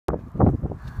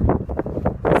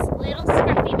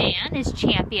scruffy man is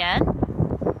Champion.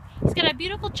 He's got a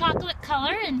beautiful chocolate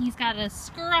color and he's got a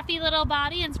scruffy little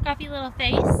body and scruffy little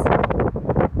face.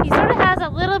 He sort of has a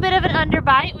little bit of an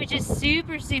underbite, which is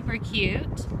super, super cute.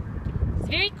 He's a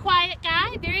very quiet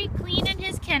guy, very clean in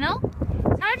his kennel.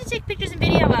 It's hard to take pictures and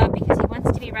video of because he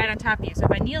wants to be right on top of you. So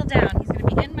if I kneel down, he's going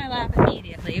to be in my lap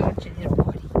immediately. Watch it, little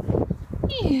body.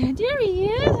 Yeah, there he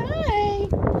is. Hi.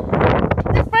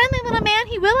 He's a friendly little man.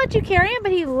 He will let you carry him,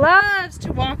 but he loves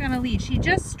to walk on a leash. He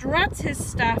just struts his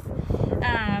stuff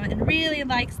and really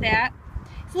likes that.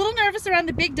 He's a little nervous around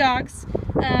the big dogs.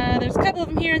 There's a couple of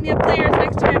them here in the upstairs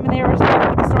next to him, and they were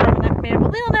stopping to storm, and that made him a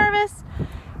little nervous.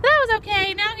 But that was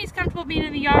okay. Now he's comfortable being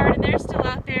in the yard, and they're still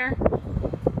out there.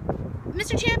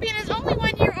 Mr. Champion is only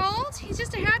 1 year old. He's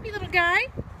just a happy little guy.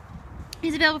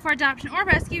 He's available for adoption or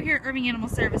rescue here at Irving-Animal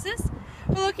Services.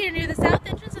 We're located near the south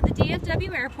entrance of the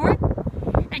DFW airport,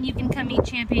 and you can come meet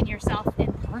Champion yourself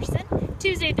in person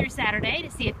Tuesday through Saturday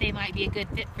to see if they might be a good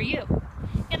fit for you.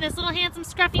 And this little handsome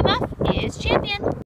scruffy muff is Champion.